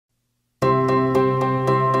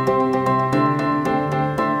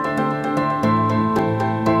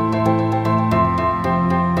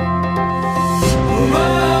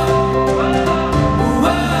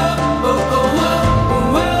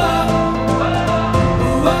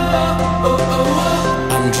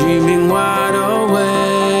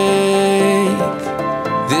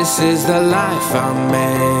This is the life I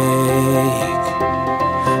make.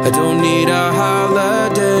 I don't need a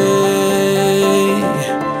holiday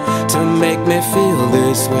to make me feel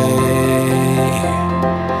this way.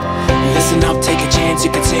 Listen up, take a chance.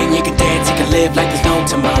 You can sing, you can dance, you can live like there's no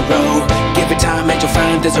tomorrow. Give it time and you'll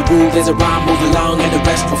find there's a rule, there's a rhyme. Move along and the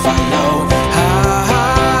rest will follow. I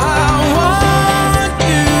want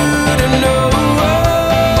you to know.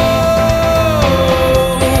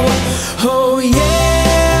 Oh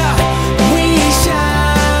yeah, we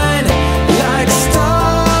shine like stars.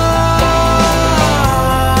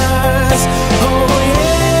 Oh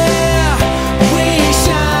yeah, we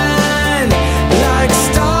shine like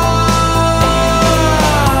stars,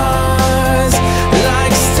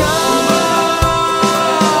 like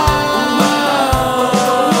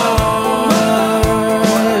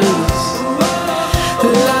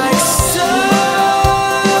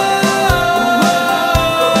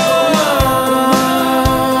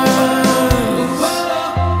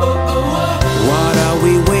What are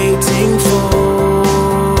we waiting for?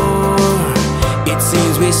 It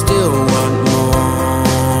seems we still want more.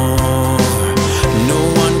 No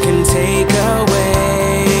one can take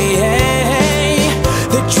away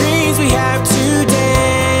the dreams we have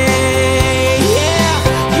today. Yeah,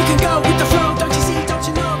 you can go with the flow, don't you see, don't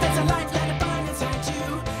you know there's a light, let it burn inside you.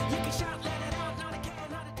 You can shout, let it out, not a care,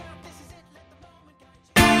 not a doubt, this is it, let the moment guide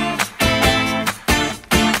you.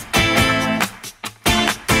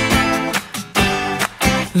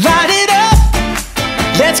 Light it up,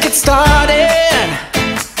 let's get started.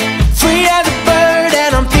 Free as a bird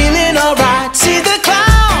and I'm feeling alright. See the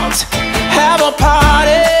clouds have all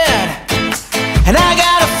parted, and I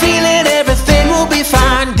got a feeling everything will be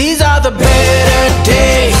fine. These are the better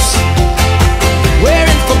days. We're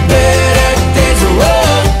in for better days,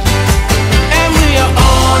 whoa. And we are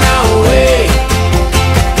on our way,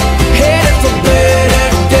 headed for better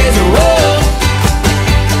days, whoa.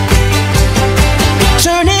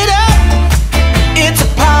 Turn it up, it's a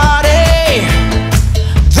party.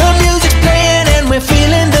 The music's playing and we're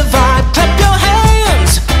feeling the vibe. Clap your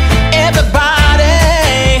hands,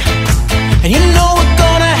 everybody. And you know we're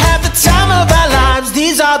gonna have the time of our lives.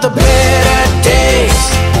 These are the better days.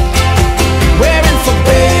 We're in for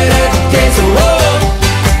better days, whoa.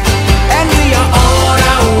 And we are on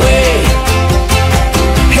our way,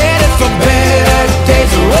 headed for better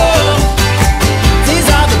days, whoa. These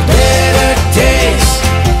are the better days.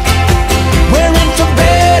 We're in for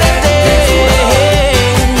better days,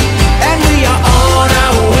 and we are on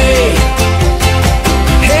our way,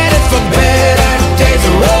 headed for better days,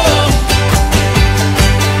 whoa.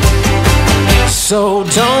 So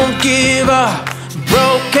don't give up,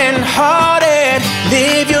 broken hearted.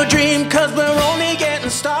 Live your dream, cause we're only getting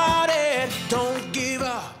started. Don't give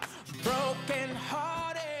up, broken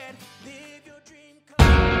hearted. Live your dream.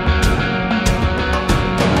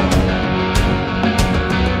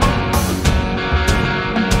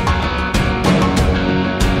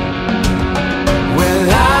 Well,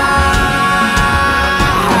 I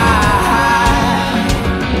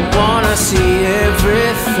wanna see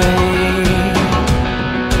everything,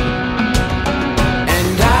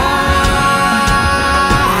 and I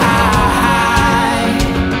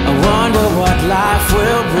wonder what life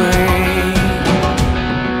will bring.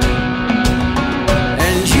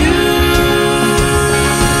 And you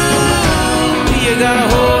got a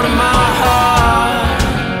hold of my heart.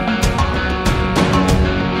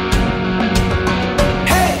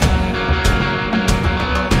 Hey!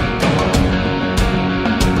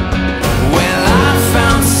 Well, I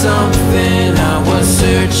found something I was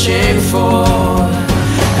searching for.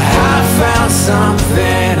 I found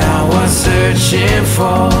something I was searching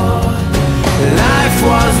for.